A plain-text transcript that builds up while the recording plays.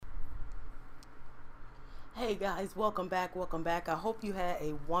Hey guys, welcome back. Welcome back. I hope you had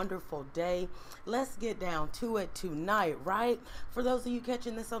a wonderful day. Let's get down to it tonight, right? For those of you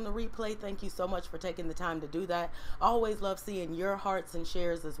catching this on the replay, thank you so much for taking the time to do that. I always love seeing your hearts and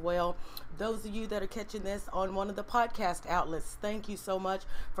shares as well. Those of you that are catching this on one of the podcast outlets, thank you so much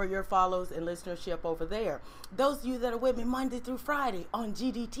for your follows and listenership over there. Those of you that are with me Monday through Friday on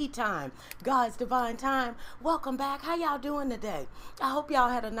GDT time, God's Divine Time, welcome back. How y'all doing today? I hope y'all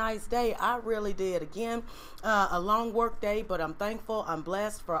had a nice day. I really did. Again, a long work day, but I'm thankful. I'm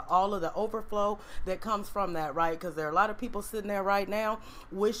blessed for all of the overflow that comes from that, right? Because there are a lot of people sitting there right now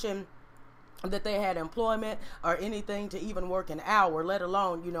wishing that they had employment or anything to even work an hour, let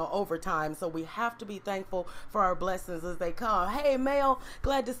alone, overtime. So we have to be thankful for our blessings as they come. Hey, Mel,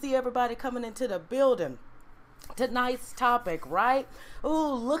 glad to see everybody coming into the building. Tonight's topic, right?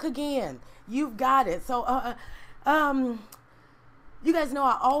 Ooh, look again. You've got it. So, you guys know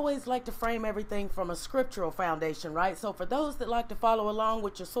I always like to frame everything from a scriptural foundation, right? So for those that like to follow along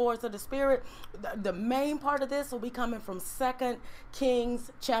with your swords of the spirit, the main part of this will be coming from 2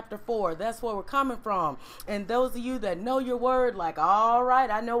 Kings chapter 4. That's where we're coming from. And those of you that know your word, like, all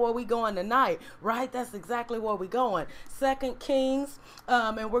right, I know where we going tonight, right? That's exactly where we going. 2 Kings,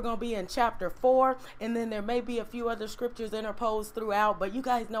 and we're going to be in chapter 4. And then there may be a few other scriptures interposed throughout, but you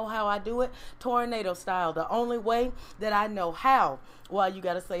guys know how I do it, tornado style. The only way that I know how. Well, you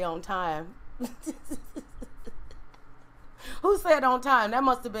got to say on time. Who said on time? That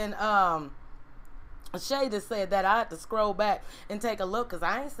must have been Shay that said that. I had to scroll back and take a look because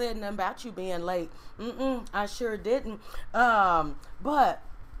I ain't said nothing about you being late. I sure didn't. But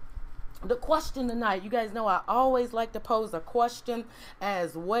the question tonight, you guys know I always like to pose a question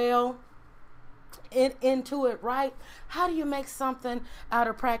as well into it, right? How do you make something out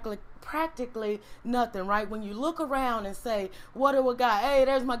of practically nothing, right? When you look around and say, what do we got? Hey,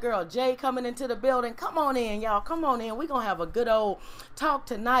 there's my girl Jay coming into the building. Come on in, y'all. Come on in. We're going to have a good old talk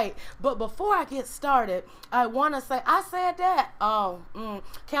tonight. But before I get started, I want to say, I said that.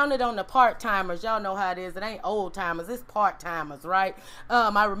 Count it on the part-timers. Y'all know how it is. It ain't old-timers. It's part-timers, right?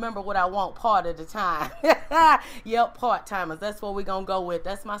 I remember what I want part of the time. Yep, part-timers. That's what we're going to go with.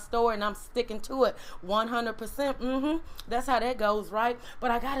 That's my story, and I'm sticking to it 100%. That's how that goes, right?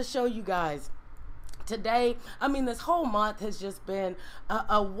 But I got to show you guys today. This whole month has just been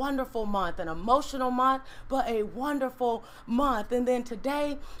a wonderful month, an emotional month, but a wonderful month. And then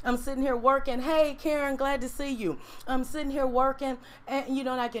today I'm sitting here working. Hey, Karen, glad to see you. I'm sitting here working, and and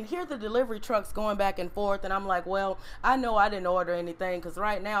I can hear the delivery trucks going back and forth. And I'm like, well, I know I didn't order anything because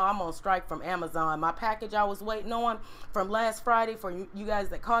right now I'm on strike from Amazon. My package I was waiting on from last Friday, for you guys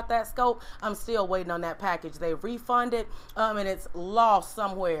that caught that scope, I'm still waiting on that package. They refunded, and it's lost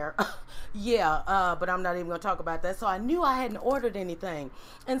somewhere. Yeah, but I'm not even going to talk about that. So I knew I hadn't ordered anything.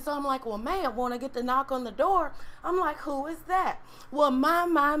 And so I'm like, well, man, when I get the knock on the door, I'm like, who is that? Well,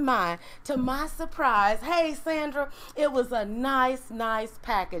 my, to my surprise, hey, Sandra, it was a nice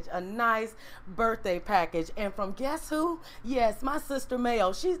package, a nice birthday package. And from guess who? Yes, my sister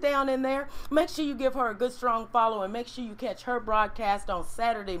Mayo. She's down in there. Make sure you give her a good, strong follow, and make sure you catch her broadcast on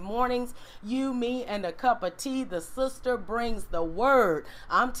Saturday mornings. You, me, and a cup of tea. The sister brings the word.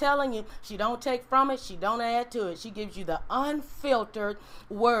 I'm telling you, she don't take from it. She don't add to it. She gives you the unfiltered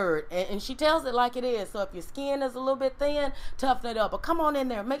word, and she tells it like it is. So if your skin is a little bit thin, toughen it up. But come on in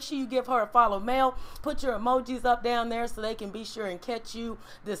there. Make sure you give her a follow. Mel, put your emojis up down there so they can be sure and catch you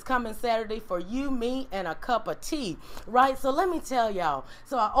this coming Saturday for you, me, and a cup of tea, right? So let me tell y'all.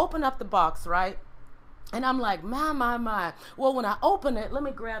 So I open up the box, right? And I'm like, my. Well, when I open it, let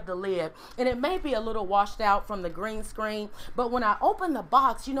me grab the lid. And it may be a little washed out from the green screen. But when I open the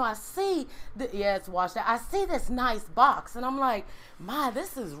box, I see, yeah, it's washed out. I see this nice box. And I'm like,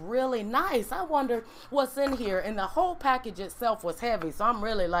 this is really nice. I wonder what's in here. And the whole package itself was heavy. So I'm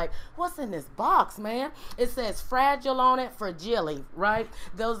really like, what's in this box, man? It says fragile on it, fragile, right?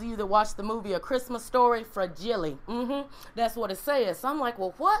 Those of you that watch the movie A Christmas Story, fragile. That's what it says. So I'm like,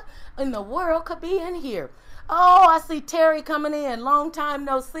 well, what in the world could be in here? Oh, I see Terry coming in. Long time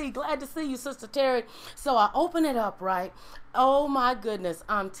no see. Glad to see you, Sister Terry. So I open it up, right? Oh, my goodness.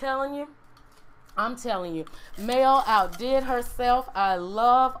 I'm telling you, Mel outdid herself. I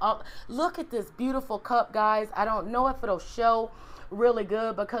love, look at this beautiful cup, guys. I don't know if it'll show really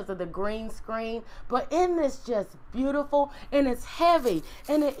good because of the green screen, but isn't this just beautiful? And it's heavy,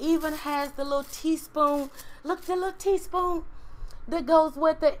 and it even has the little teaspoon. Look, the little teaspoon that goes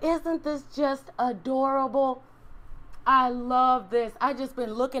with it. Isn't this just adorable? I love this. I just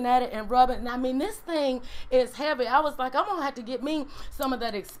been looking at it and rubbing. And I mean, this thing is heavy. I was like, I'm gonna have to get me some of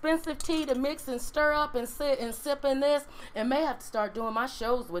that expensive tea to mix and stir up and sit and sip in this, and may have to start doing my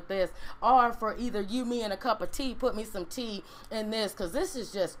shows with this. Or for either you, me, and a cup of tea, put me some tea in this, because this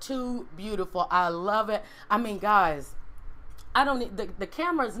is just too beautiful. I love it. I mean, guys, I don't need the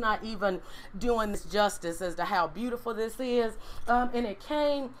camera's not even doing this justice as to how beautiful this is. And it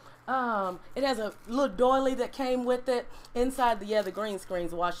came. It has a little doily that came with it inside the green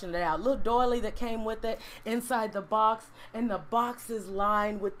screen's washing it out. Little doily that came with it inside the box, and the box is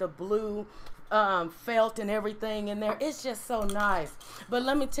lined with the blue felt and everything in there. It's just so nice. But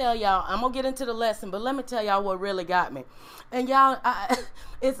let me tell y'all, I'm gonna get into the lesson, but let me tell y'all what really got me. And y'all,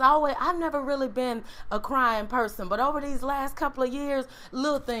 it's always, I've never really been a crying person, but over these last couple of years,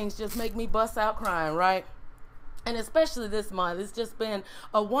 little things just make me bust out crying, right? And especially this month, it's just been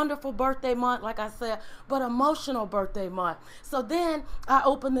a wonderful birthday month, like I said, but emotional birthday month. So then I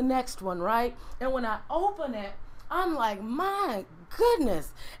open the next one, right? And when I open it, I'm like, my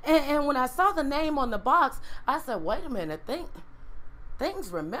goodness. And when I saw the name on the box, I said, wait a minute,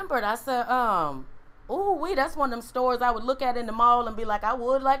 things remembered. I said, that's one of them stores I would look at in the mall and be like, I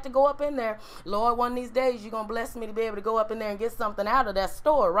would like to go up in there. Lord, one of these days, you're going to bless me to be able to go up in there and get something out of that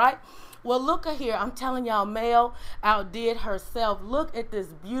store, right? Well, look at here. I'm telling y'all, Mel outdid herself. Look at this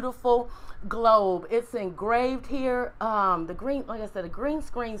beautiful globe. It's engraved here. The green, like I said, the green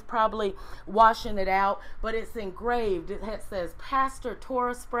screen's probably washing it out, but it's engraved. It says Pastor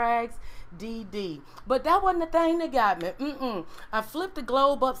Tora Spraggs, DD. But that wasn't the thing that got me. I flipped the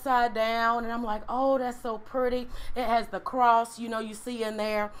globe upside down, and I'm like, oh, that's so pretty. It has the cross, you see in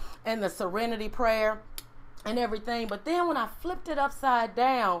there, and the Serenity Prayer and everything. But then when I flipped it upside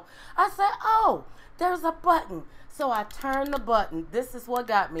down, I said, oh, there's a button. So I turned the button. This is what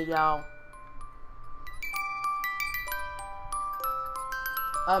got me, y'all.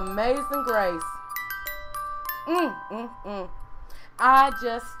 Amazing Grace. I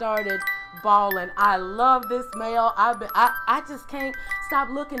just started bawling. I love this mail. I just can't stop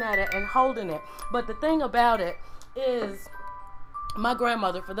looking at it and holding it. But the thing about it is, my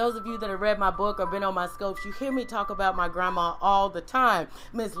grandmother, for those of you that have read my book or been on my scopes, you hear me talk about my grandma all the time.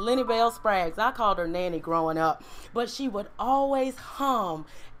 Miss Lenny Bell Spraggs. I called her Nanny growing up. But she would always hum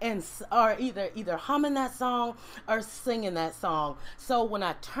or either humming that song or singing that song. So when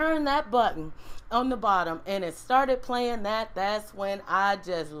I turned that button on the bottom and it started playing that's when I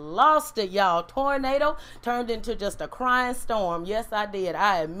just lost it, y'all. Tornado turned into just a crying storm. Yes, I did.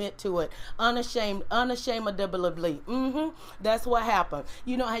 I admit to it. Unashamedly. That's what happened.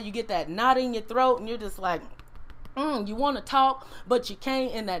 You know how you get that knot in your throat and you're just like, you want to talk, but you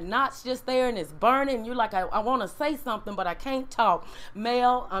can't, and that knot's just there and it's burning. You're like, I want to say something, but I can't talk.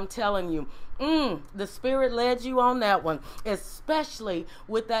 Mel, I'm telling you, the Spirit led you on that one, especially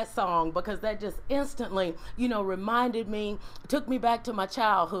with that song, because that just instantly, reminded me, took me back to my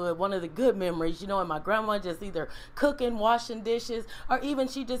childhood, one of the good memories, and my grandma just either cooking, washing dishes, or even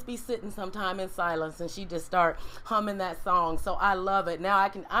she'd just be sitting sometime in silence and she'd just start humming that song. So I love it. Now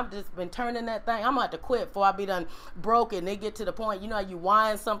I've just been turning that thing. I'm going to have to quit before I be done broken. They get to the point, how you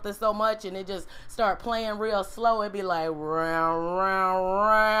wind something so much and it just start playing real slow. It'd be like round, round,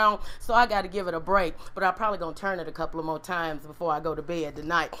 round. So I got to give it a break, but I'm probably gonna turn it a couple of more times before I go to bed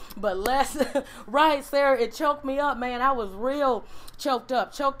tonight. But right, Sarah, it choked me up, man. I was real choked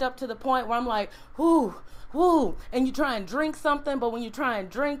up to the point where I'm like, whoo, and you try and drink something, but when you try and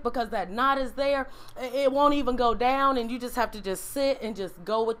drink, because that knot is there, it won't even go down, and you just have to just sit and just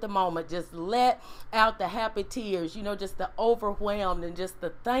go with the moment. Just let out the happy tears, just the overwhelmed and just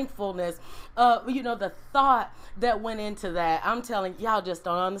the thankfulness, the thought that went into that. I'm telling y'all, just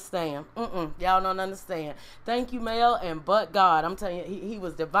don't understand. Y'all don't understand. Thank you, Mel, and but God. I'm telling you, he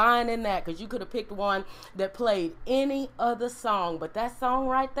was divine in that, because you could have picked one that played any other song, but that song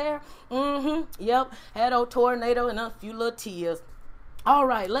right there, yep, had old Tornado and a few little tears. All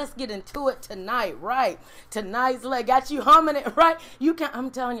right, let's get into it tonight, right? Tonight's leg got you humming it, right? I'm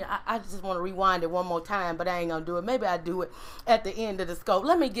telling you, I just want to rewind it one more time, but I ain't gonna do it. Maybe I do it at the end of the scope.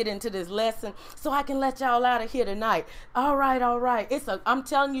 Let me get into this lesson so I can let y'all out of here tonight. All right. I'm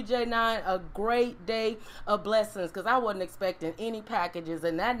telling you, J9, a great day of blessings, because I wasn't expecting any packages,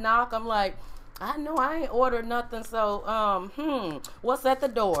 and that knock, I'm like, I know I ain't ordered nothing, so what's at the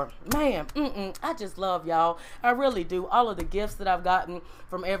door? Man, I just love y'all. I really do. All of the gifts that I've gotten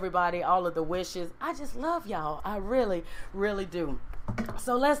from everybody, all of the wishes, I just love y'all. I really, really do.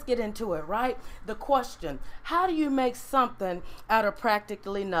 So let's get into it, right? The question, how do you make something out of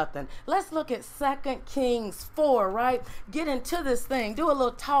practically nothing? Let's look at 2 Kings 4, right? Get into this thing. Do a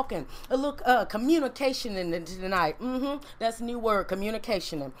little talking, a little communication in it tonight. That's a new word,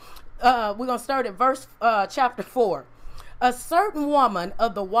 communication. We're going to start at chapter 4. A certain woman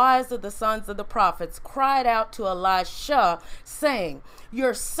of the wives of the sons of the prophets cried out to Elisha, saying,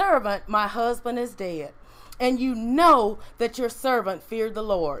 "Your servant, my husband, is dead. And you know that your servant feared the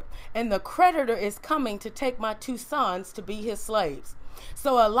Lord, and the creditor is coming to take my 2 sons to be his slaves."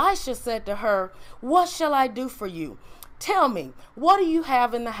 So Elisha said to her, "What shall I do for you? Tell me, what do you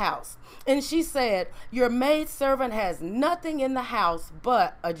have in the house?" And she said, "Your maidservant has nothing in the house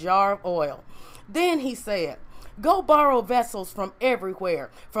but a jar of oil." Then he said, "Go borrow vessels from everywhere,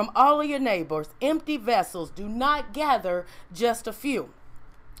 from all of your neighbors, empty vessels. Do not gather just a few.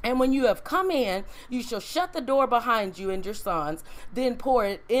 And when you have come in, you shall shut the door behind you and your sons. Then pour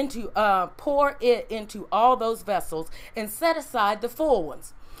it into all those vessels, and set aside the full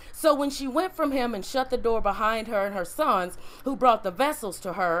ones." So when she went from him and shut the door behind her and her sons, who brought the vessels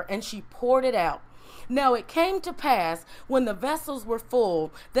to her, and she poured it out. Now it came to pass, when the vessels were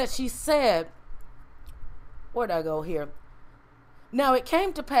full, that she said, where'd I go here? Now it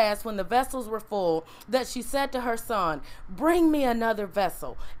came to pass, when the vessels were full, that she said to her son, "Bring me another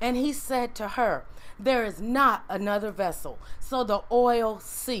vessel." And he said to her, "There is not another vessel." So the oil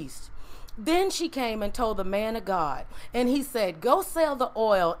ceased. Then she came and told the man of God, and he said, "Go sell the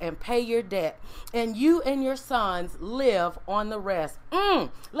oil and pay your debt, and you and your sons live on the rest."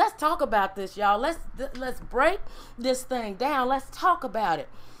 Let's talk about this, y'all. Let's break this thing down. Let's talk about it.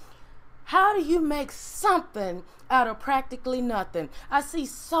 How do you make something out of practically nothing? I see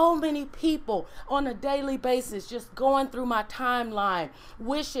so many people on a daily basis just going through my timeline,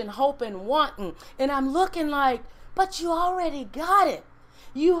 wishing, hoping, wanting. And I'm looking like, but you already got it.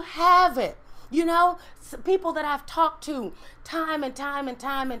 You have it. You know, people that I've talked to time and time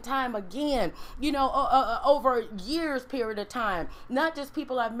again, over years period of time, not just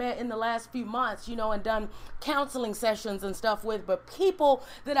people I've met in the last few months, and done counseling sessions and stuff with, but people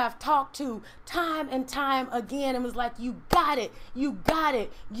that I've talked to time and time again, and was like, you got it.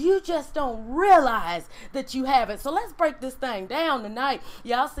 You just don't realize that you have it. So let's break this thing down tonight.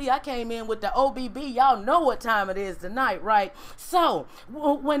 Y'all see, I came in with the OBB. Y'all know what time it is tonight, right? So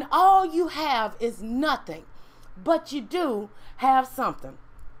when all you have is nothing, but you do have something.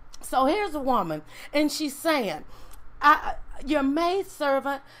 So here's a woman, and she's saying, your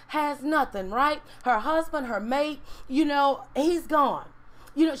maidservant has nothing, right? Her husband, her mate, he's gone.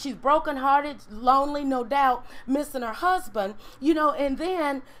 She's brokenhearted, lonely, no doubt, missing her husband, and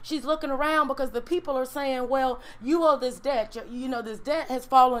then she's looking around because the people are saying, well, you owe this debt. This debt has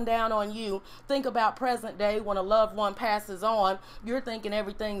fallen down on you. Think about present day when a loved one passes on, you're thinking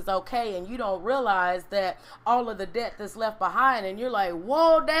everything's okay, and you don't realize that all of the debt that's left behind, and you're like,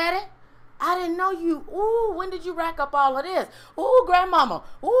 whoa, daddy, I didn't know you. Ooh, when did you rack up all of this? Ooh, grandmama.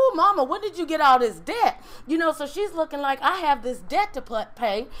 Ooh, mama, when did you get all this debt? So she's looking like, I have this debt to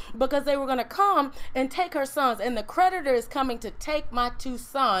pay, because they were going to come and take her sons. And the creditor is coming to take my 2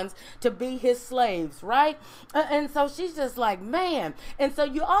 sons to be his slaves, right? And so she's just like, man. And so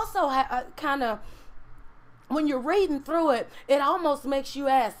you also kind of, when you're reading through it, it almost makes you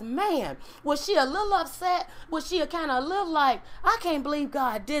ask, man, was she a little upset? Was she kind of a little like, I can't believe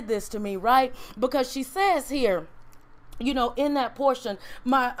God did this to me, right? Because she says here, in that portion,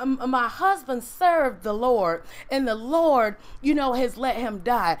 my husband served the Lord, and the Lord, has let him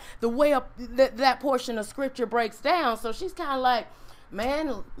die. The way that portion of scripture breaks down. So she's kind of like,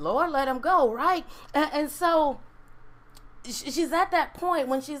 man, Lord, let him go, right? And so she's at that point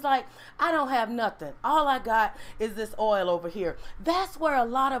when she's like, I don't have nothing. All I got is this oil over here. That's where a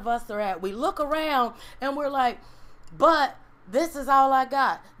lot of us are at. We look around and we're like, but this is all I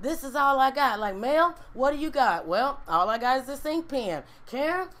got. This is all I got. Like, Mel, what do you got? Well, all I got is this ink pen.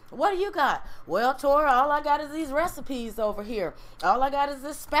 Karen, what do you got? Well, Tora, all I got is these recipes over here. All I got is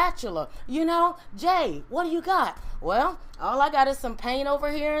this spatula. Jay, what do you got? Well, all I got is some paint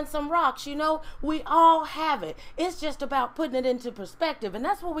over here and some rocks. We all have it. It's just about putting it into perspective. And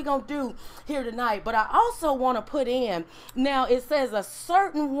that's what we're going to do here tonight. But I also want to put in, now it says a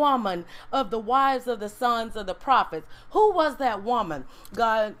certain woman of the wives of the sons of the prophets. Who was that woman?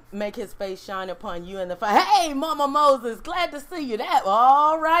 God make his face shine upon you in the fire. Hey, Mama Moses, glad to see you. That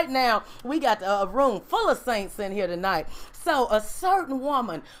all right now. We got a room full of saints in here tonight. So a certain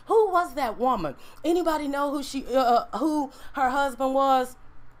woman. Who was that woman? Anybody know who her husband was?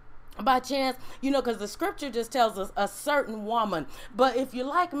 By chance, because the scripture just tells us a certain woman. But if you're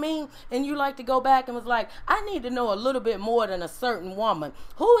like me and you like to go back and was like, I need to know a little bit more than a certain woman.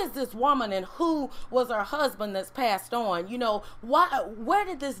 Who is this woman and who was her husband that's passed on? Where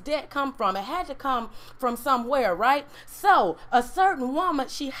did this debt come from? It had to come from somewhere, right? So a certain woman,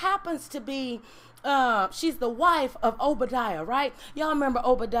 she happens to be she's the wife of Obadiah, right? Y'all remember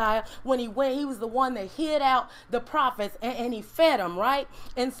Obadiah when he was the one that hid out the prophets and he fed them, right?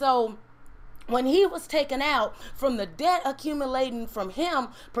 And so when he was taken out from the debt accumulating from him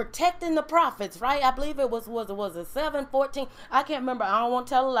protecting the prophets, right? I believe it was it 7:14? I can't remember. I don't want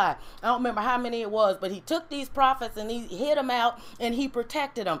to tell a lie. I don't remember how many it was, but he took these prophets and he hid them out and he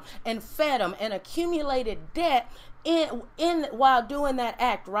protected them and fed them and accumulated debt in while doing that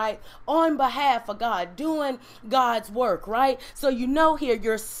act, right? On behalf of God, doing God's work, right? So here,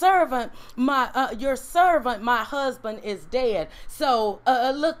 your servant, my husband is dead. So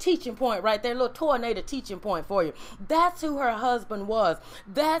a little teaching point right there, a little tornado teaching point for you. That's who her husband was.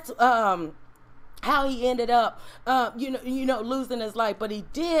 That's how he ended up, losing his life. But he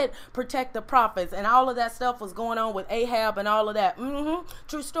did protect the prophets, and all of that stuff was going on with Ahab and all of that.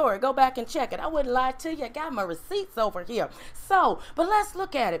 True story. Go back and check it. I wouldn't lie to you. I got my receipts over here. So, but let's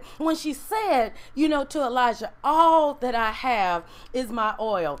look at it. When she said, to Elijah, all that I have is my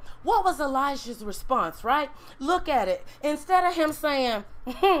oil. What was Elijah's response, right? Look at it. Instead of him saying,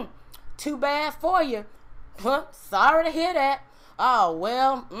 too bad for you. Sorry to hear that. Oh,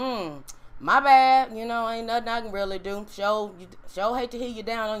 well, my bad, ain't nothing I can really do. Sure hate to hear you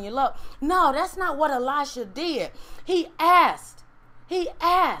down on your luck. No, that's not what Elisha did. He asked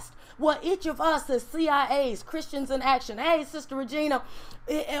what each of us as CIAs, Christians in Action, hey, Sister Regina,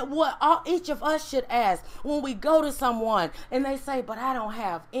 each of us should ask when we go to someone and they say, but I don't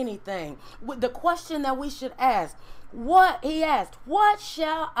have anything. The question that we should ask, he asked, what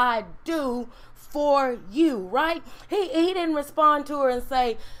shall I do for you, right? He didn't respond to her and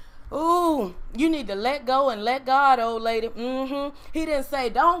say, ooh, you need to let go and let God, old lady. He didn't say,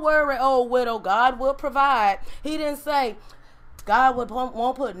 don't worry, old widow, God will provide. He didn't say, God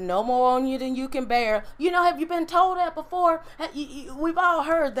won't put no more on you than you can bear. Have you been told that before? We've all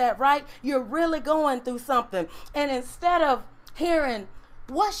heard that, right? You're really going through something. And instead of hearing,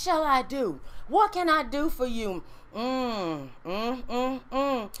 what shall I do? What can I do for you?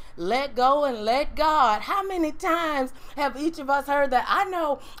 Let go and let God. How many times have each of us heard that? I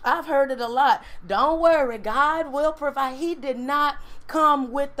know I've heard it a lot. Don't worry, God will provide. He did not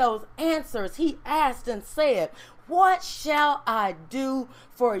come with those answers. He asked and said, what shall I do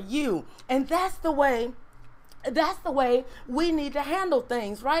for you? And that's the way we need to handle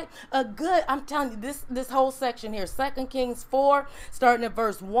things, right? I'm telling you, this whole section here, 2 Kings 4, starting at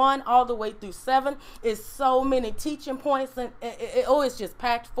verse 1 all the way through 7, is so many teaching points, and it's just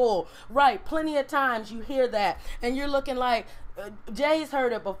packed full, right? Plenty of times you hear that, and you're looking like, Jay's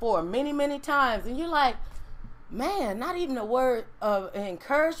heard it before many, many times, and you're like, man, not even a word of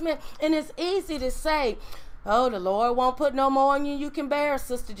encouragement. And it's easy to say, oh, the Lord won't put no more on you can bear,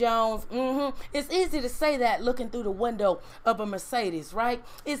 Sister Jones. It's easy to say that looking through the window of a Mercedes, right?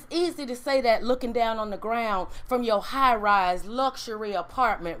 It's easy to say that looking down on the ground from your high-rise luxury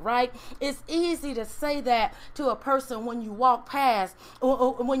apartment, right? It's easy to say that to a person when you walk past,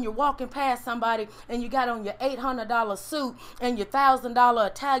 or when you're walking past somebody and you got on your $800 suit and your $1,000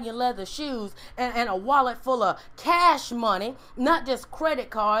 Italian leather shoes and a wallet full of cash money, not just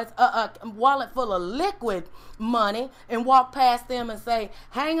credit cards, a wallet full of liquid money, and walk past them and say,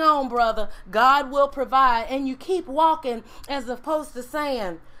 hang on, brother, God will provide. And you keep walking as opposed to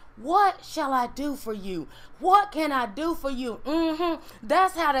saying, what shall I do for you? What can I do for you?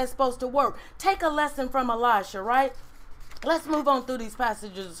 That's how that's supposed to work. Take a lesson from Elisha, right? Let's move on through these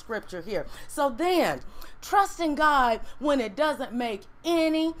passages of scripture here. So then, trusting God when it doesn't make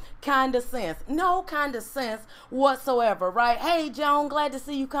any kind of sense. No kind of sense whatsoever, right? Hey, Joan, glad to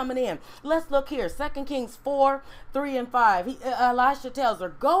see you coming in. Let's look here. 2 Kings 4, 3 and 5. Elisha tells her,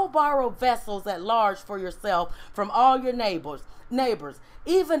 go borrow vessels at large for yourself from all your neighbors,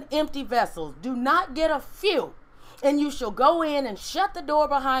 even empty vessels. Do not get a few. And you shall go in and shut the door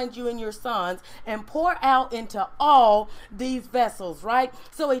behind you and your sons and pour out into all these vessels, right?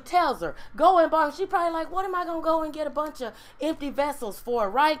 So he tells her, go and borrow. She probably like, what am I going to go and get a bunch of empty vessels for,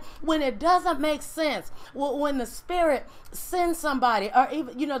 right? When it doesn't make sense, when the Spirit sends somebody, or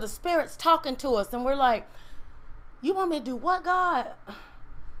even, the Spirit's talking to us and we're like, You want me to do what, God?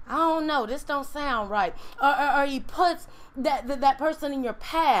 I don't know. This don't sound right. Or he puts that person in your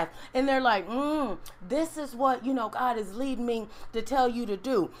path, and they're like, this is what, God is leading me to tell you to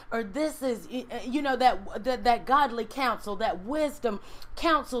do. Or this is, that godly counsel, that wisdom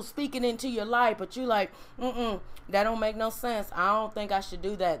counsel speaking into your life. But you like, that don't make no sense. I don't think I should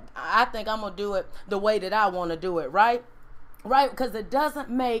do that. I think I'm going to do it the way that I want to do it, right? Right? Because it doesn't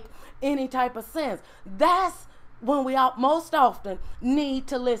make any type of sense. That's when we most often need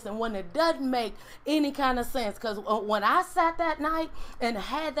to listen, when it doesn't make any kind of sense. Because when I sat that night and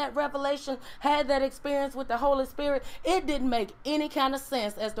had that revelation, had that experience with the Holy Spirit, it didn't make any kind of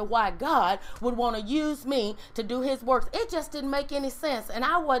sense as to why God would want to use me to do his works. It just didn't make any sense. And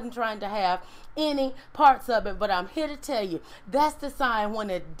I wasn't trying to have any parts of it, but I'm here to tell you, that's the sign when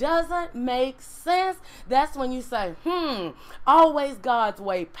it doesn't make sense. That's when you say, always God's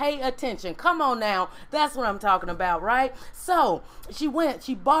way. Pay attention. Come on now. That's what I'm talking about, right? So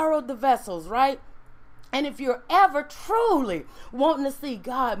she borrowed the vessels, right? And if you're ever truly wanting to see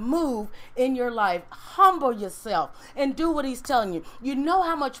God move in your life, humble yourself and do what he's telling you. You know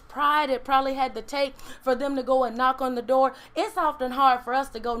how much pride it probably had to take for them to go and knock on the door. It's often hard for us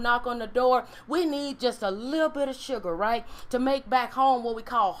to go knock on the door. We need just a little bit of sugar, right? To make back home what we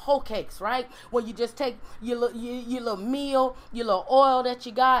call hoe cakes, right? Where you just take your little meal, your little oil that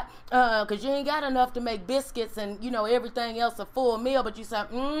you got, because you ain't got enough to make biscuits and, everything else a full meal. But you say,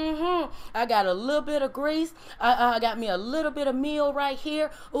 I got a little bit of grease. I got me a little bit of meal right here.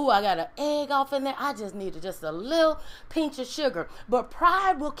 Ooh, I got an egg off in there. I just needed just a little pinch of sugar. But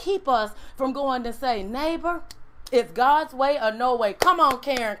pride will keep us from going to say, neighbor, it's God's way or no way. Come on,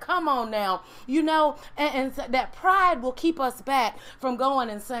 Karen. Come on now. And that pride will keep us back from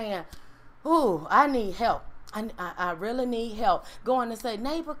going and saying, ooh, I need help. I really need help. Going to say,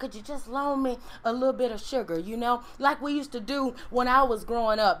 neighbor, could you just loan me a little bit of sugar, like we used to do when I was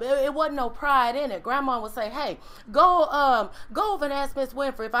growing up. It wasn't no pride in it. Grandma would say, hey, go over and ask Miss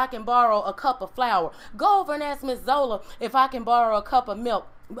Winfrey if I can borrow a cup of flour. Go over and ask Miss Zola if I can borrow a cup of milk.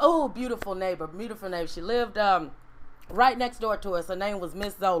 Oh, beautiful neighbor. She lived right next door to us. Her name was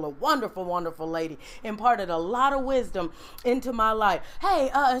Miss Zola. Wonderful, wonderful lady. Imparted a lot of wisdom into my life. Hey,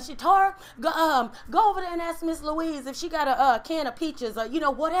 she Tara, go over there and ask Miss Louise if she got a can of peaches or,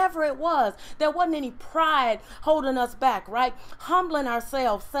 whatever it was. There wasn't any pride holding us back, right? Humbling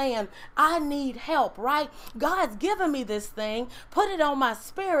ourselves, saying, I need help, right? God's given me this thing. Put it on my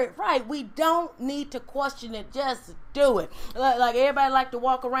spirit, right? We don't need to question it. Just do it. Like everybody like to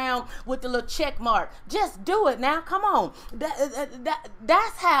walk around with the little check mark. Just do it now. Come on.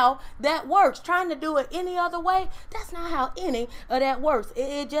 That's how that works. Trying to do it any other way, that's not how any of that works.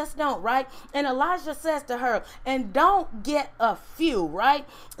 It just don't, right? And Elijah says to her, and don't get a few, right?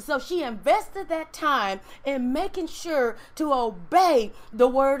 So she invested that time in making sure to obey the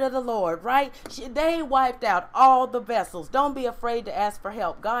word of the Lord, right? They wiped out all the vessels. Don't be afraid to ask for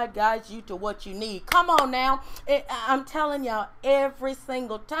help. God guides you to what you need. Come on now. I'm telling y'all every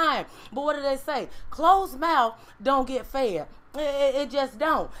single time. But what do they say? Closed mouth don't get fed. It just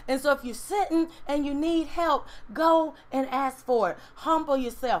don't. And so if you're sitting and you need help, go and ask for it. Humble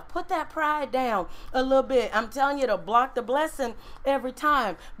yourself. Put that pride down a little bit. I'm telling you, it'll block the blessing every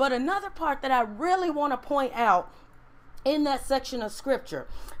time. But another part that I really want to point out in that section of scripture,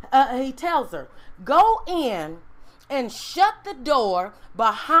 he tells her, go in and shut the door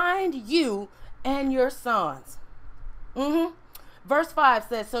behind you and your sons. Verse 5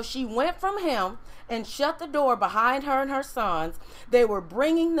 says, so she went from him and shut the door behind her and her sons. They were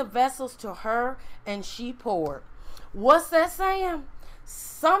bringing the vessels to her, and she poured. What's that saying?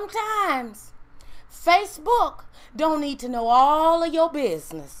 Sometimes Facebook don't need to know all of your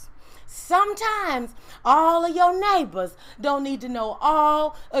business. Sometimes all of your neighbors don't need to know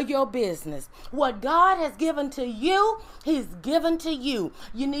all of your business. What God has given to you, he's given to you.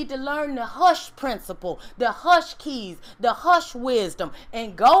 You need to learn the hush principle, the hush keys, the hush wisdom,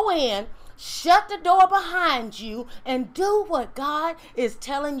 and go in, shut the door behind you, and do what God is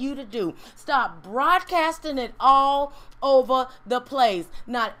telling you to do. Stop broadcasting it all over the place.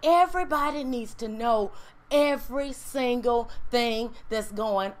 Not everybody needs to know every single thing that's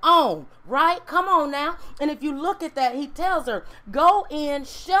going on, right? Come on now. And if you look at that, he tells her, go in,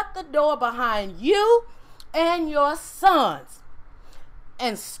 shut the door behind you and your sons,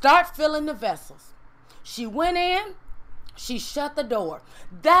 and start filling the vessels. She went in, She shut the door.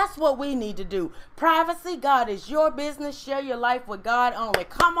 That's what we need to do. Privacy, God is your business. Share your life with God only.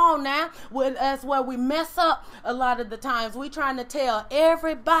 Come on now. That's where we mess up a lot of the times. We trying to tell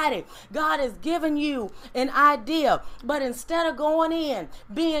everybody God has given you an idea. But instead of going in,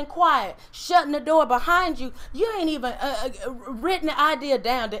 being quiet, shutting the door behind you, you ain't even written the idea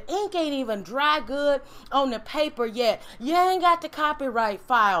down. The ink ain't even dry good on the paper yet. You ain't got the copyright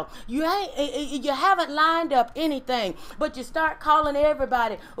file. You haven't lined up anything. But you start calling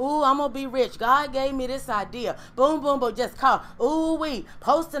everybody. Ooh, I'm going to be rich. God gave me this idea. Boom, boom, boom. Just call. Ooh, we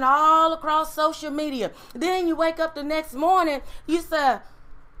posting all across social media. Then you wake up the next morning. You say,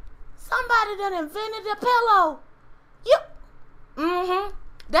 somebody done invented a pillow.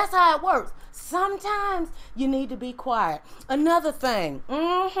 That's how it works. Sometimes you need to be quiet. Another thing.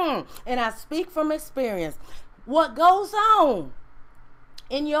 And I speak from experience. What goes on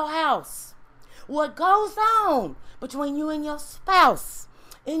in your house, what goes on between you and your spouse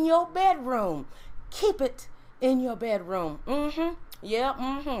in your bedroom, keep it in your bedroom.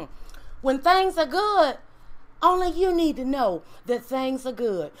 When things are good, only you need to know that things are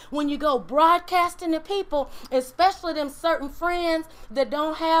good. When you go broadcasting to people, especially them certain friends that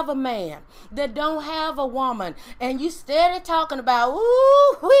don't have a man, that don't have a woman, and you steady talking about,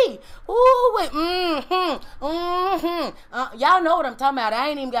 y'all know what I'm talking about. I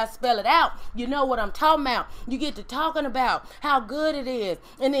ain't even got to spell it out. You know what I'm talking about. You get to talking about how good it is,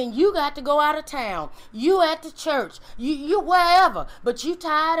 and then you got to go out of town. You at the church. You wherever, but you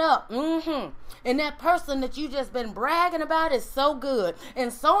tied up. And that person that you just been bragging about is so good.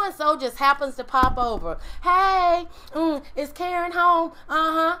 And so just happens to pop over. Hey, is Karen home?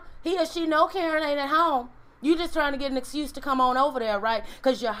 He or she know Karen ain't at home. You just trying to get an excuse to come on over there, right?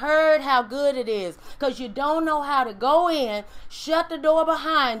 Because you heard how good it is. Because you don't know how to go in, shut the door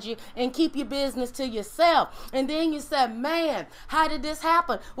behind you, and keep your business to yourself. And then you said, man, how did this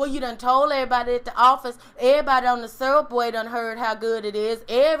happen? Well, you done told everybody at the office. Everybody on the subway done heard how good it is.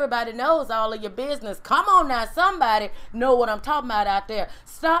 Everybody knows all of your business. Come on now, somebody know what I'm talking about out there.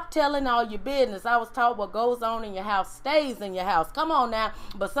 Stop telling all your business. I was taught what goes on in your house stays in your house. Come on now.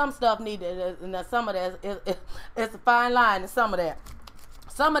 But some stuff some of that it's a fine line in some of that.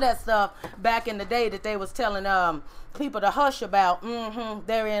 Some of that stuff back in the day that they was telling people to hush about,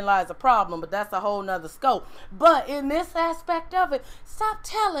 therein lies a problem, but that's a whole nother scope. But in this aspect of it, stop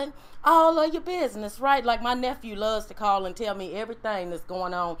telling all of your business, right? Like my nephew loves to call and tell me everything that's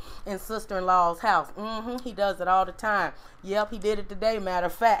going on in sister-in-law's house. He does it all the time. Yep, he did it today, matter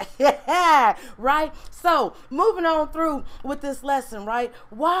of fact. Right? So, moving on through with this lesson, right?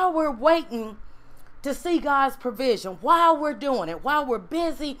 While we're waiting to see God's provision, while we're doing it, while we're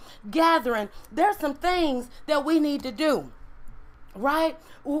busy gathering, there's some things that we need to do, right?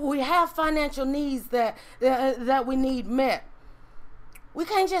 We have financial needs that we need met. We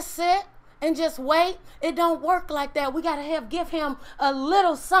can't just sit and just wait. It don't work like that. We got to give him a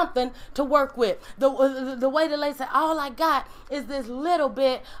little something to work with. The way the lady said, all I got is this little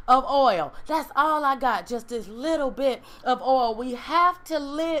bit of oil. That's all I got, just this little bit of oil. We have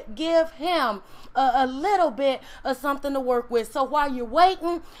to give him a little bit of something to work with. So while you're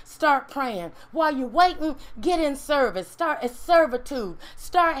waiting, start praying. While you're waiting, get in service. Start at servitude.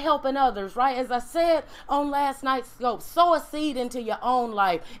 Start helping others, right? As I said on last night's scope, sow a seed into your own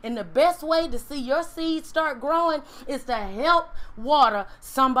life. And the best way to see your seeds start growing is to help water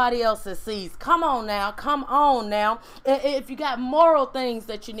somebody else's seeds. Come on now. Come on now. If you got moral things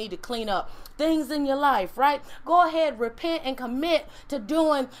that you need to clean up, things in your life, right? Go ahead, repent and commit to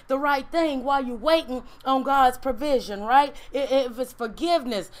doing the right thing while you're waiting on God's provision, right? If it's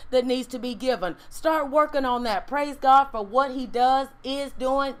forgiveness that needs to be given, start working on that. Praise God for what he does, is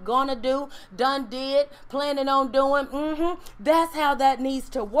doing, gonna do, done did, planning on doing. That's how that needs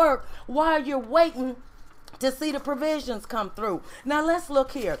to work while you're waiting to see the provisions come through. Now let's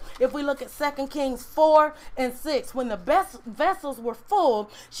look here. If we look at 2 Kings 4 and 6, when the best vessels were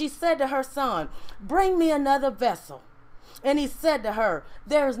full, she said to her son, bring me another vessel. And he said to her,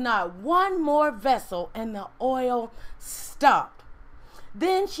 there's not one more vessel, and the oil stopped.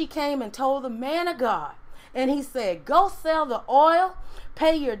 Then she came and told the man of God, and he said, go sell the oil,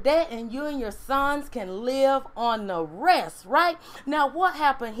 pay your debt, and you and your sons can live on the rest, right? Now, what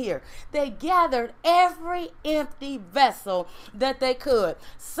happened here? They gathered every empty vessel that they could.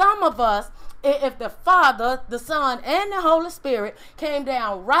 Some of us, if the Father, the Son, and the Holy Spirit came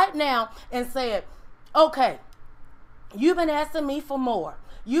down right now and said, okay, you've been asking me for more.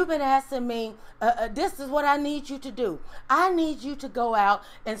 You've been asking me, this is what I need you to do. I need you to go out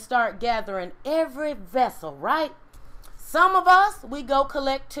and start gathering every vessel, right? Some of us, we go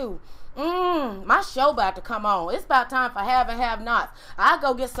collect 2. My show about to come on. It's about time for have and have nots. I'll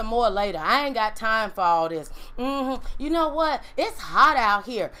go get some more later. I ain't got time for all this. You know what? It's hot out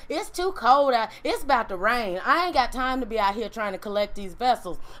here. It's too cold out. It's about to rain. I ain't got time to be out here trying to collect these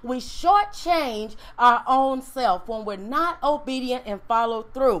vessels. We shortchange our own self when we're not obedient and follow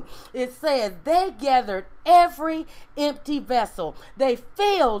through. It says they gathered every empty vessel. They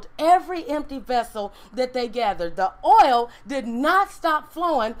filled every empty vessel that they gathered. The oil did not stop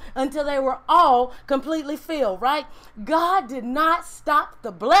flowing until they were all completely filled, right? God did not stop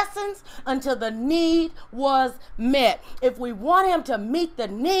the blessings until the need was met. If we want him to meet the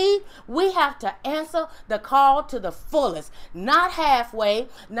need, we have to answer the call to the fullest, not halfway,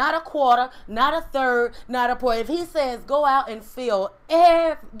 not a quarter, not a third, not a point. If he says go out and fill,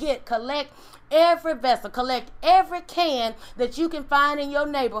 collect every vessel, collect every can that you can find in your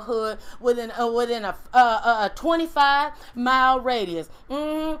neighborhood within a 25-mile radius.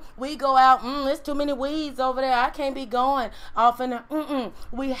 We go out, there's too many weeds over there. I can't be going off in the,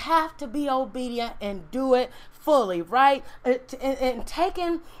 We have to be obedient and do it fully, right? And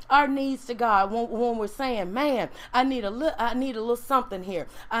taking our needs to God when we're saying, man, I need a little something here.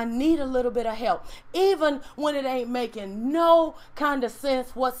 I need a little bit of help, even when it ain't making no kind of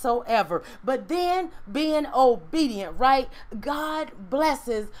sense whatsoever. But then being obedient, right? God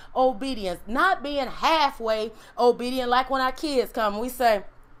blesses obedience, not being halfway obedient. Like when our kids come, we say,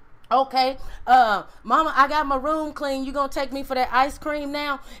 okay, mama, I got my room clean. You gonna take me for that ice cream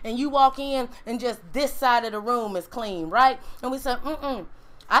now? And you walk in and just this side of the room is clean, right? And we said,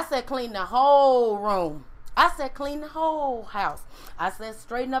 I said clean the whole room. I said clean the whole house. I said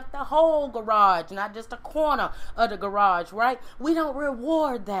straighten up the whole garage, not just a corner of the garage, right? We don't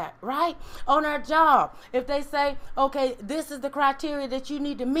reward that, right? On our job, if they say, okay, this is the criteria that you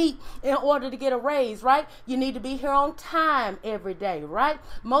need to meet in order to get a raise, right? You need to be here on time every day, right?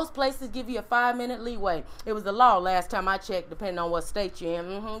 Most places give you a 5-minute leeway. It was the law last time I checked, depending on what state you're in.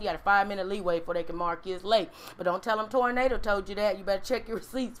 You got a 5-minute leeway before they can mark you as late. But don't tell them Tornado told you that. You better check your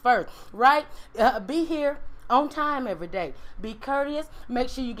receipts first, right? Be here on time every day. Be courteous. Make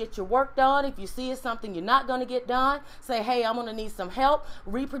sure you get your work done. If you see it's something you're not going to get done, say, hey, I'm going to need some help.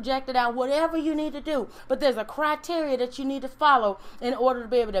 Reproject it out, whatever you need to do. But there's a criteria that you need to follow in order to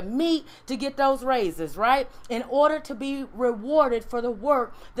be able to meet to get those raises, right? In order to be rewarded for the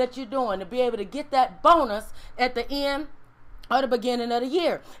work that you're doing, to be able to get that bonus at the end or the beginning of the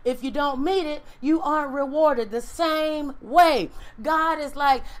year. If you don't meet it, you aren't rewarded the same way. God is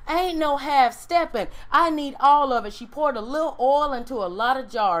like, ain't no half stepping. I need all of it. She poured a little oil into a lot of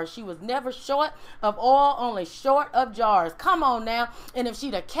jars. She was never short of oil, only short of jars. Come on now. And if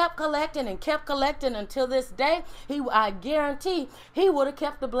she'd have kept collecting until this day, I guarantee he would have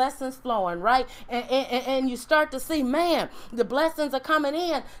kept the blessings flowing, right? And you start to see, man, the blessings are coming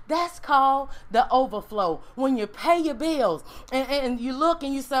in. That's called the overflow. When you pay your bills, and you look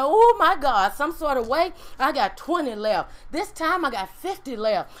and you say, oh my God, some sort of way, I got 20 left. This time I got 50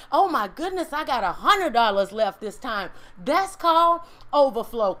 left. Oh my goodness, I got $100 left this time. That's called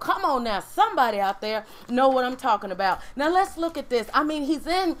overflow. Come on now, somebody out there know what I'm talking about. Now let's look at this. I mean, he's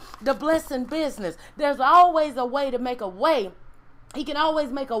in the blessing business. There's always a way to make a way. He can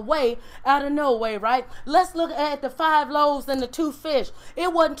always make a way out of no way, right? Let's look at the 5 loaves and the 2 fish.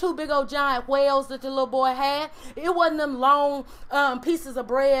 It wasn't 2 big old giant whales that the little boy had. It wasn't them long pieces of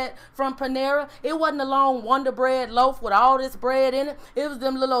bread from Panera. It wasn't a long Wonder Bread loaf with all this bread in it. It was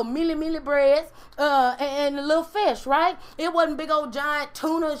them little mealy breads and the little fish, right? It wasn't big old giant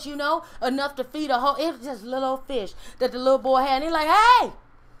tunas, enough to feed a whole. It was just little fish that the little boy had. And he's like,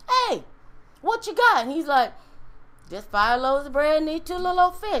 hey, what you got? And he's like, just 5 loaves of bread and these 2 little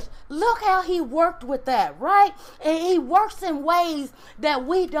old fish. Look how he worked with that, right? And he works in ways that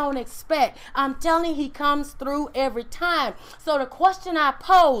we don't expect. I'm telling you, he comes through every time. So the question I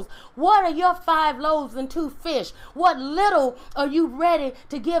pose, what are your 5 loaves and 2 fish? What little are you ready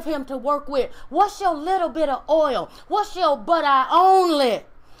to give him to work with? What's your little bit of oil? What's your but I only?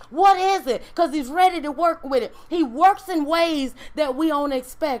 What is it? Because he's ready to work with it. He works in ways that we don't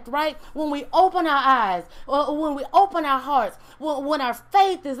expect, right? When we open our eyes, or when we open our hearts, when our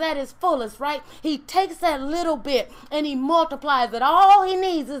faith is at its fullest, right? He takes that little bit and he multiplies it. All he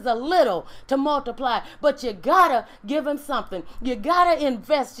needs is a little to multiply. But you gotta give him something. You gotta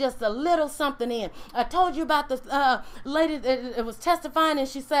invest just a little something in. I told you about the lady that was testifying, and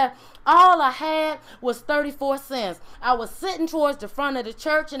she said, all I had was 34 cents. I was sitting towards the front of the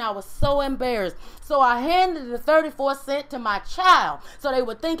church, and I was so embarrassed. So I handed the 34 cents to my child so they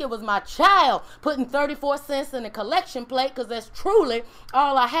would think it was my child putting 34 cents in the collection plate, because that's truly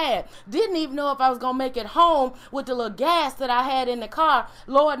all I had. Didn't even know if I was going to make it home with the little gas that I had in the car.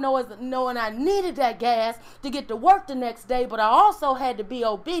 Lord knows, knowing I needed that gas to get to work the next day, but I also had to be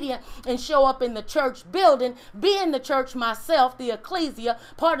obedient and show up in the church building, be in the church myself, the ecclesia,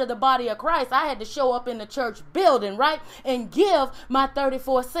 part of the body of Christ. I had to show up in the church building, right, and give my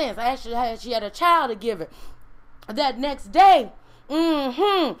 34 cents. She had a child to give it. That next day,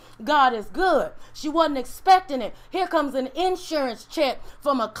 God is good. She wasn't expecting it. Here comes an insurance check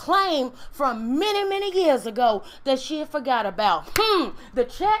from a claim from many, many years ago that she had forgot about. The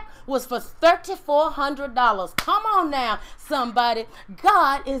check was for $3,400. Come on now, somebody.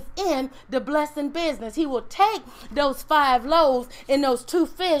 God is in the blessing business. He will take those 5 loaves and those 2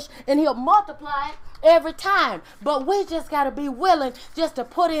 fish and he'll multiply it every time. But we just got to be willing just to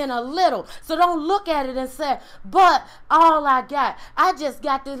put in a little. So don't look at it and say, but all I got, I just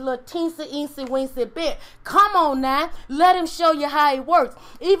got this little teensy bit. Come on now, let him show you how he works.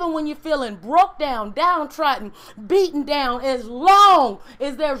 Even when you're feeling broke down, downtrodden, beaten down, as long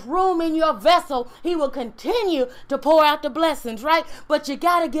as there's room in your vessel, he will continue to pour out the blessings, right? But you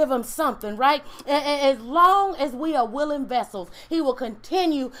got to give him something, right? As long as we are willing vessels, he will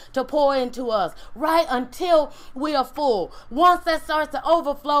continue to pour into us, right? Until we are full. Once that starts to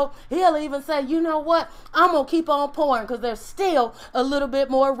overflow, he'll even say, you know what? I'm going to keep on pouring because there's still a little bit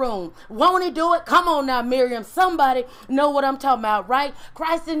more room. Won't he do it? Come on now, Miriam. Somebody know what I'm talking about, right?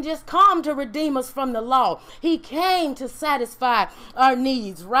 Christ didn't just come to redeem us from the law. He came to satisfy our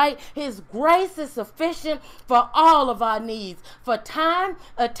needs, right? His grace is sufficient for all of our needs, for time,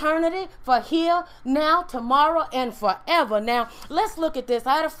 eternity, for here, now, tomorrow, and forever. Now, let's look at this.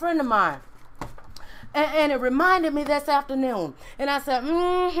 I had a friend of mine, and it reminded me this afternoon. And I said,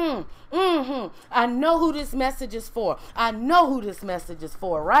 I know who this message is for. I know who this message is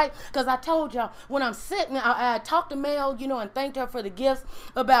for, right? Because I told y'all, when I'm sitting, I talked to Mel, and thanked her for the gifts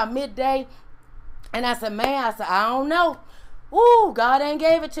about midday. And I said, I don't know. Ooh, God ain't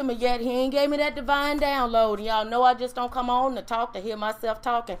gave it to me yet. He ain't gave me that divine download. And y'all know I just don't come on to talk to hear myself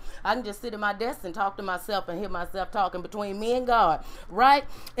talking. I can just sit at my desk and talk to myself and hear myself talking between me and God, right?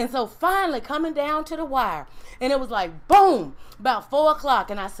 And so finally coming down to the wire, and it was like, boom, about 4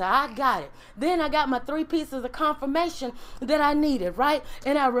 o'clock. And I said, I got it. Then I got my 3 pieces of confirmation that I needed, right?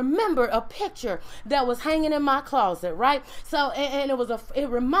 And I remembered a picture that was hanging in my closet, right? So, and it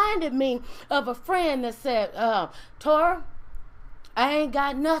reminded me of a friend that said, Tora, I ain't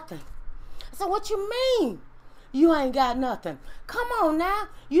got nothing. I said, what you mean you ain't got nothing? Come on now.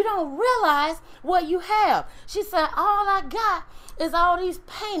 You don't realize what you have. She said, all I got is all these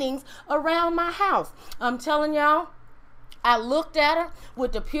paintings around my house. I'm telling y'all, I looked at her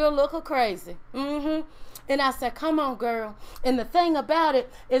with the pure look of crazy. And I said, come on, girl. And the thing about it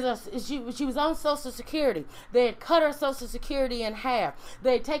is she was on Social Security. They had cut her Social Security in half.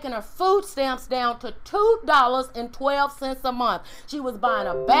 They had taken her food stamps down to $2.12 a month. She was buying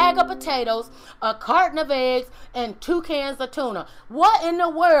a bag of potatoes, a carton of eggs, and 2 cans of tuna. What in the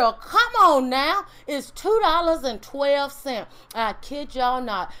world, come on now, is $2.12? I kid y'all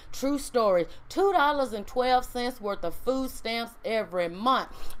not. True story. $2.12 worth of food stamps every month.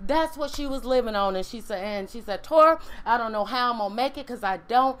 That's what she was living on. And she said, Tora, I don't know how I'm going to make it because I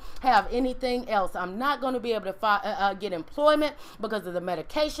don't have anything else. I'm not going to be able to get employment because of the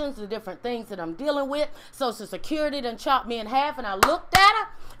medications, the different things that I'm dealing with. Social Security done chopped me in half. And I looked at her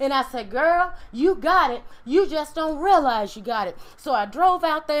and I said, girl, you got it. You just don't realize you got it. So I drove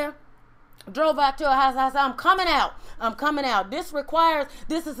out to her house. I said, I'm coming out. This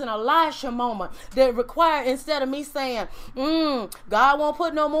is an Elisha moment that requires, instead of me saying, God won't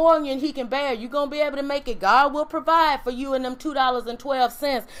put no more on you and he can bear. You're going to be able to make it. God will provide for you in them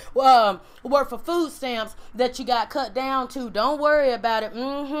 $2.12 worth of food stamps that you got cut down to. Don't worry about it.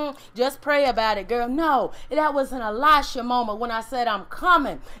 Just pray about it, girl. No, that was an Elisha moment when I said, I'm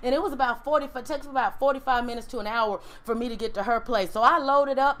coming. And it was it takes about 45 minutes to an hour for me to get to her place. So I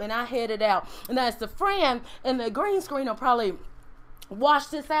loaded up and I headed out. And as the friend and the green screen will probably wash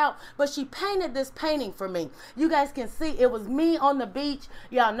this out, but she painted this painting for me. You guys can see it was me on the beach.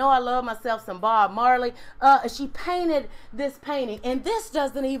 Y'all know I love myself some Bob Marley. She painted this painting, and this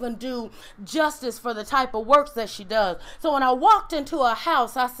doesn't even do justice for the type of works that she does. So when I walked into her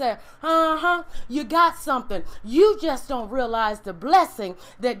house, I said, you got something. You just don't realize the blessing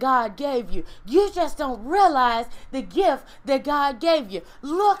that God gave you. You just don't realize the gift that God gave you.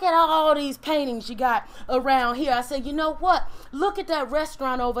 Look at all these paintings you got around here. I said, you know what? Look at that that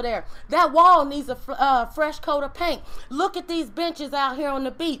restaurant over there. That wall needs a fresh coat of paint. Look at these benches out here on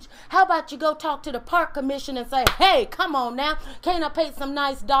the beach. How about you go talk to the park commission and say, hey, come on now, can't I paint some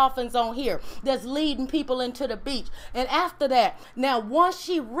nice dolphins on here that's leading people into the beach? And after that, now once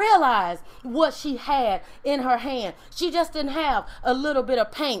she realized what she had in her hand, she just didn't have a little bit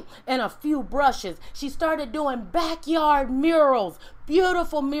of paint and a few brushes. She started doing backyard murals,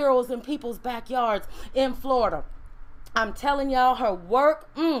 beautiful murals in people's backyards in Florida. I'm telling y'all, her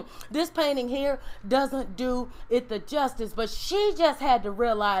work, this painting here doesn't do it the justice, but she just had to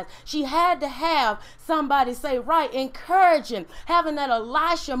realize she had to have somebody say, right, encouraging, having that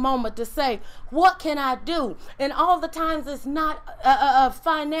Elisha moment to say, what can I do? And all the times it's not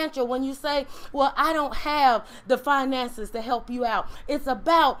financial when you say, well, I don't have the finances to help you out. It's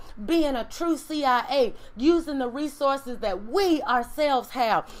about being a true CIA, using the resources that we ourselves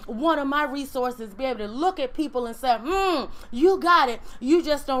have. One of my resources, be able to look at people and say, you got it. You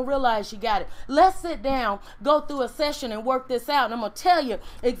just don't realize you got it. Let's sit down, go through a session and work this out. And I'm going to tell you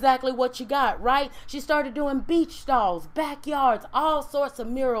exactly what you got, right? She started doing beach stalls, backyards, all sorts of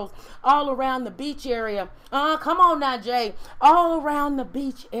murals all around the beach area. Come on now, Jay. All around the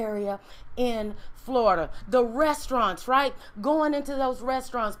beach area in Florida. The restaurants, right? Going into those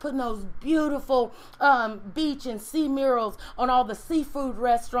restaurants, putting those beautiful beach and sea murals on all the seafood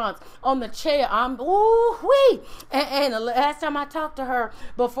restaurants, on the chair. And the last time I talked to her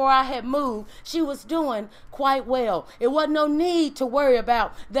before I had moved, she was doing quite well. It wasn't no need to worry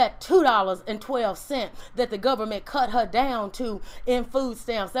about that $2.12 that the government cut her down to in food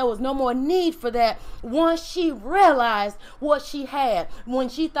stamps. There was no more need for that once she realized what she had. When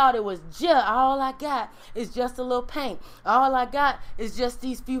she thought it was just all I got is just a little paint. All I got is just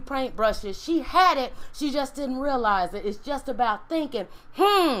these few paint brushes. She had it. She just didn't realize it. It's just about thinking,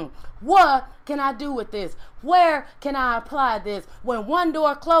 what can I do with this? Where can I apply this? When one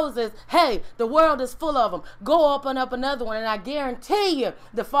door closes, hey, the world is full of them. Go open up another one, and I guarantee you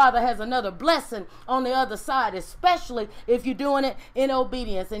the Father has another blessing on the other side, especially if you're doing it in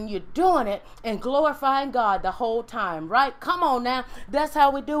obedience and you're doing it and glorifying God the whole time, right? Come on now. That's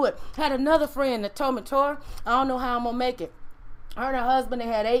how we do it. Had another friend that told me, Tori, I don't know how I'm going to make it. Her and her husband, they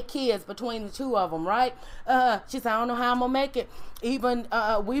had 8 kids between the two of them, right? She said, I don't know how I'm going to make it. Even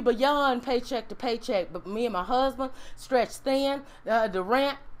we beyond paycheck to paycheck, but me and my husband stretched thin, the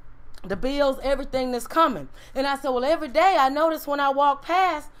rent, the bills, everything that's coming. And I said, well, every day I notice when I walk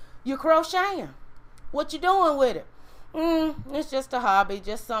past, you're crocheting. What you doing with it? It's just a hobby,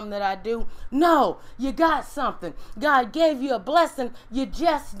 just something that I do. No, you got something. God gave you a blessing. You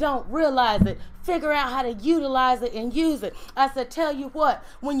just don't realize it. Figure out how to utilize it and use it. I said, tell you what,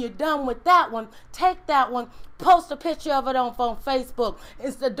 when you're done with that one, take that one, post a picture of it on Facebook.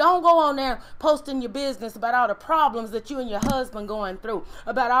 Instead, don't go on there posting your business about all the problems that you and your husband going through,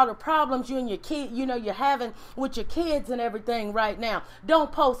 about all the problems you and your kid, you're having with your kids and everything right now.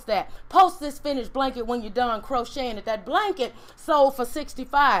 Don't post that. Post this finished blanket when you're done crocheting it. That blanket sold for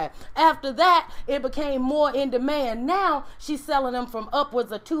 $65. After that, it became more in demand. Now she's selling them from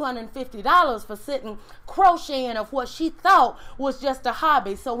upwards of $250 for sitting crocheting of what she thought was just a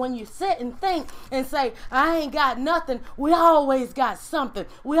hobby. So when you sit and think and say, I ain't got nothing, we always got something.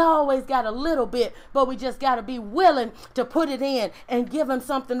 We always got a little bit, but we just got to be willing to put it in and give them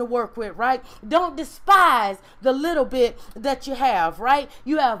something to work with, right? Don't despise the little bit that you have, right?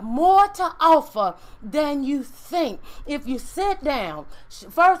 You have more to offer than you think. If you sit down,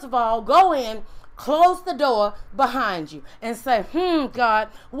 first of all, go in, close the door behind you and say, God,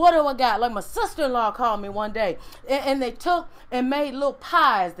 what do I got? Like my sister-in-law called me one day, and they took and made little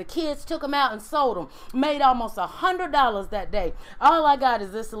pies. The kids took them out and sold them. Made almost $100 that day. All I got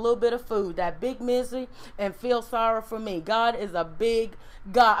is this a little bit of food, that big misery, and feel sorry for me. God is a big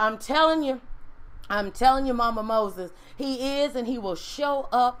God. I'm telling you, Mama Moses, he is, and he will show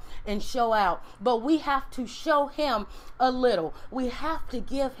up and show out. But we have to show him a little. We have to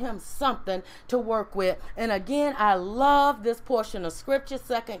give him something to work with. And again, I love this portion of scripture,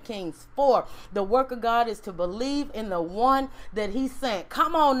 2 Kings 4. The work of God is to believe in the one that he sent.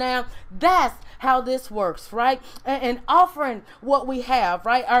 Come on now. That's how this works, right? And offering what we have,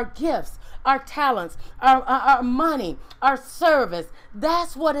 right? Our gifts, our talents, our money, our service.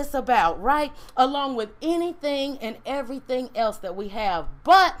 That's what it's about, right? Along with anything and everything else that we have.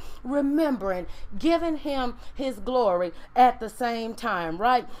 But remembering, giving him his glory at the same time,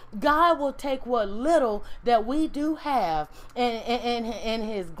 right? God will take what little that we do have, and in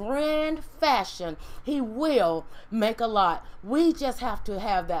his grand fashion, he will make a lot. We just have to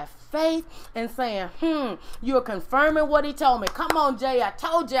have that faith and saying, you're confirming what he told me. Come on, Jay. I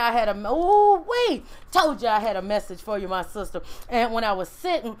told you I had a, Ooh-wee. Told you I had a message for you, my sister. And when I was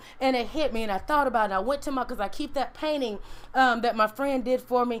sitting and it hit me and I thought about it, I went to because I keep that painting that my friend did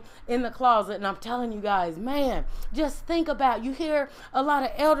for me in the closet. And I'm telling you guys, man, just think about, you hear a lot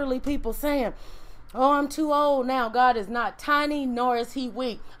of elderly people saying, oh, I'm too old now. God is not tiny, nor is he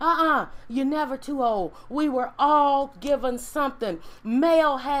weak. You're never too old. We were all given something.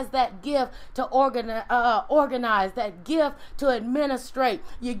 Male has that gift to organize, that gift to administrate.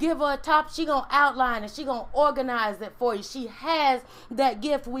 You give her a top, she gonna outline it. She gonna organize it for you. She has that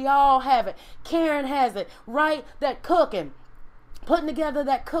gift. We all have it. Karen has it, right? That cooking. Putting together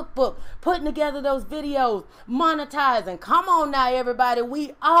that cookbook, putting together those videos, monetizing. Come on now, everybody.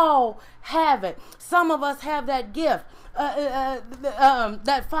 We all have it. Some of us have that gift.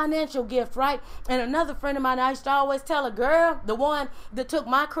 That financial gift, right? And another friend of mine, I used to always tell a girl, the one that took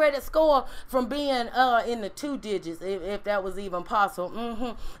my credit score from being in the 2 digits, if that was even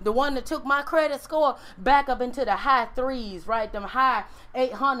possible. The one that took my credit score back up into the high 3s, right? Them high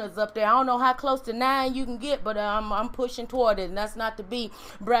 800s up there. I don't know how close to 9 you can get, but I'm pushing toward it. And that's not to be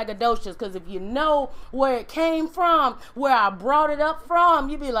braggadocious, because if you know where it came from, where I brought it up from,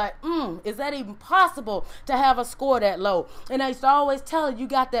 you'd be like, is that even possible to have a score that low? And I used to always tell her, you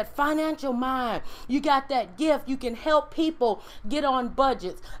got that financial mind, you got that gift, you can help people get on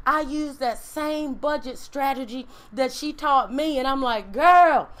budgets. I use that same budget strategy that she taught me, and I'm like,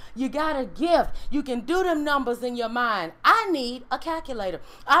 girl, you got a gift, you can do them numbers in your mind. I need a calculator.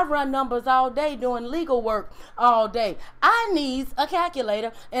 I run numbers all day doing legal work all day. I need a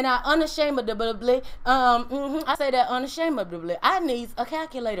calculator, and I unashamedly I say that unashamedly, I need a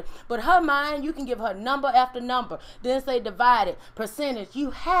calculator. But her mind, you can give her number after number, then say divided percentage.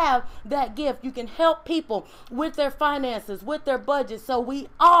 You have that gift. You can help people with their finances, with their budget. So we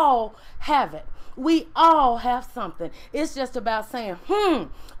all have it. We all have something. It's just about saying,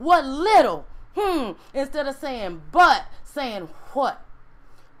 what little, instead of saying but, saying what.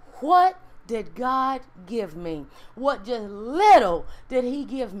 What did God give me? What just little did he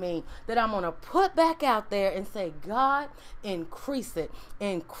give me that I'm going to put back out there and say, God, increase it.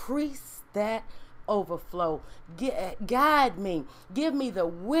 Increase that overflow. Guide me. Give me the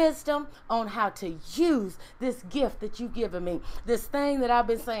wisdom on how to use this gift that you've given me. This thing that I've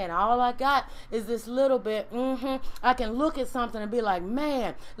been saying, all I got is this little bit. I can look at something and be like,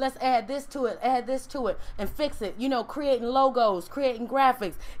 man, let's add this to it, and fix it. You know, creating logos, creating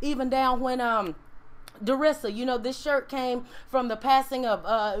graphics, even down when Darissa, this shirt came from the passing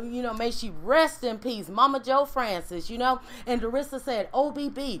of, may she rest in peace, Mama Joe Francis, and Darissa said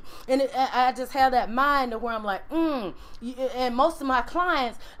OBB. And I just have that mind where I'm like, and most of my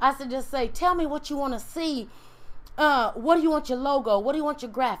clients, I should just say, tell me what you want to see. What do you want your logo? What do you want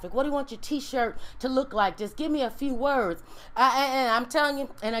your graphic? What do you want your t-shirt to look like? Just give me a few words. And I'm telling you,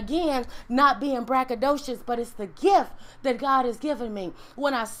 and again, not being braggadocious, but it's the gift that God has given me.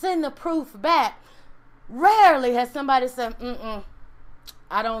 When I send the proof back, rarely has somebody said,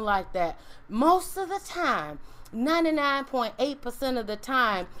 I don't like that. Most of the time, 99.8% of the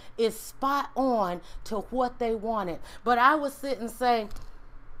time is spot on to what they wanted. But I would sit and say,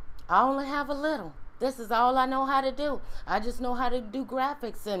 I only have a little. This is all I know how to do. I just know how to do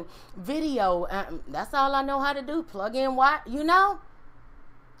graphics and video. That's all I know how to do. Plug in what,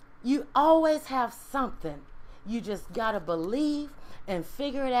 You always have something. You just got to believe and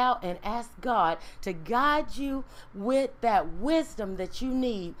figure it out and ask God to guide you with that wisdom that you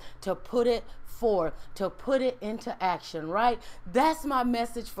need to put it forth, to put it into action, right? That's my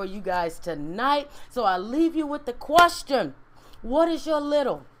message for you guys tonight. So I leave you with the question, what is your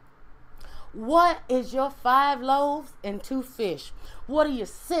little? What is your 5 loaves and 2 fish? What are you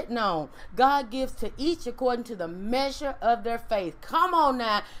sitting on? God gives to each according to the measure of their faith. Come on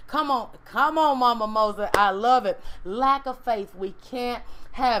now. Come on, Mama Moses. I love it. Lack of faith, we can't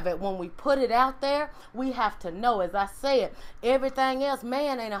have it. When we put it out there, we have to know, as I said, everything else,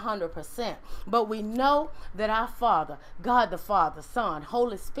 man ain't 100%. But we know that our Father, God the Father, Son,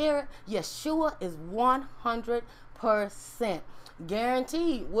 Holy Spirit, Yeshua is 100%.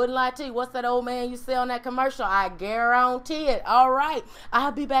 Guaranteed. Wouldn't lie to you. What's that old man you say on that commercial? I guarantee it. All right.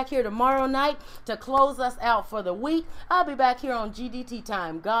 I'll be back here tomorrow night to close us out for the week. I'll be back here on GDT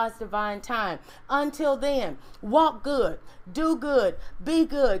time, God's Divine Time. Until then, walk good, do good, be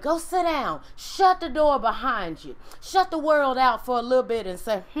good. Go sit down. Shut the door behind you. Shut the world out for a little bit and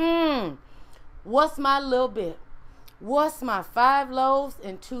say, what's my little bit? What's my 5 loaves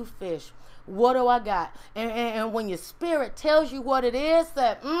and 2 fish? what do I got? And when your spirit tells you what it is,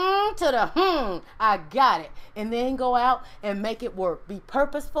 say to the I got it. And then go out and make it work. Be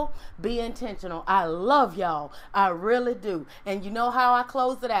purposeful, be intentional. I love y'all. I really do. And you know how I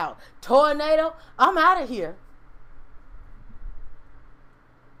close it out? Tornado, I'm out of here.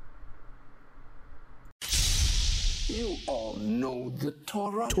 You all know the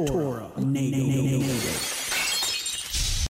Torah. Native.